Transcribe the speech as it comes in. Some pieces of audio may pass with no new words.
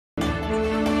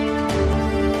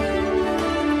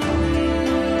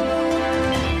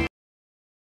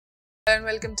And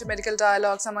welcome to Medical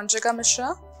Dialogues. I'm Anjika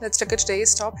Mishra. Let's look at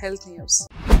today's top health news.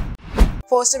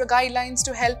 First ever guidelines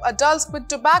to help adults quit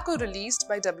tobacco released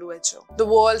by WHO. The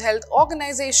World Health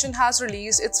Organization has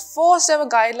released its first ever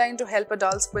guideline to help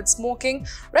adults quit smoking,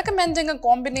 recommending a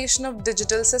combination of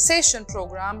digital cessation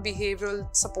program, behavioral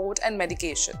support and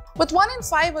medication. With 1 in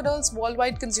 5 adults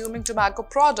worldwide consuming tobacco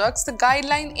products, the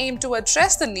guideline aimed to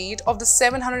address the need of the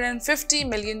 750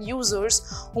 million users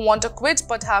who want to quit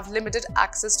but have limited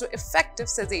access to effective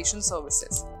cessation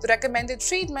services. The recommended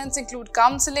treatments include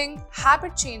counselling,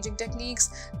 habit-changing techniques,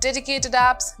 dedicated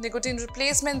apps, nicotine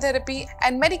replacement therapy,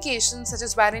 and medications such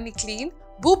as varenicline,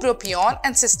 bupropion,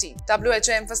 and cytisine.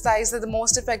 WHO emphasized that the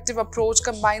most effective approach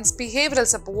combines behavioral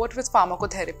support with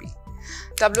pharmacotherapy.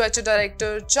 WHO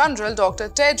Director General Dr.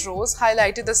 Tedros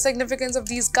highlighted the significance of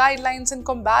these guidelines in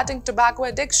combating tobacco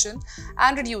addiction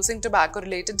and reducing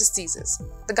tobacco-related diseases.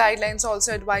 The guidelines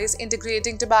also advise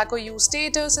integrating tobacco use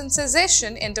status and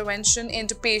cessation intervention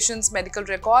into patients' medical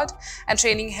record and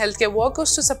training healthcare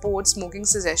workers to support smoking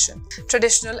cessation.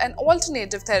 Traditional and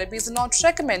alternative therapies are not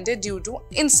recommended due to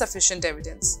insufficient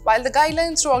evidence. While the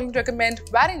guidelines strongly recommend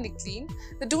varenicline,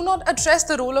 they do not address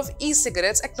the role of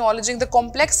e-cigarettes, acknowledging the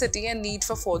complexity and need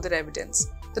for further evidence.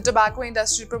 The tobacco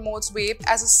industry promotes vape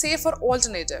as a safer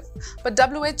alternative, but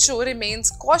WHO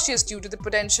remains cautious due to the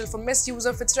potential for misuse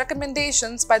of its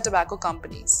recommendations by tobacco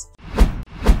companies.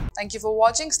 Thank you for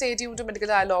watching. Stay tuned to Medical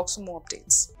Dialogues for more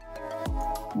updates.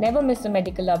 Never miss a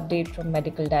medical update from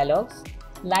Medical Dialogues.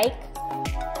 Like,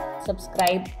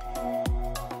 subscribe,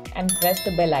 and press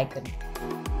the bell icon.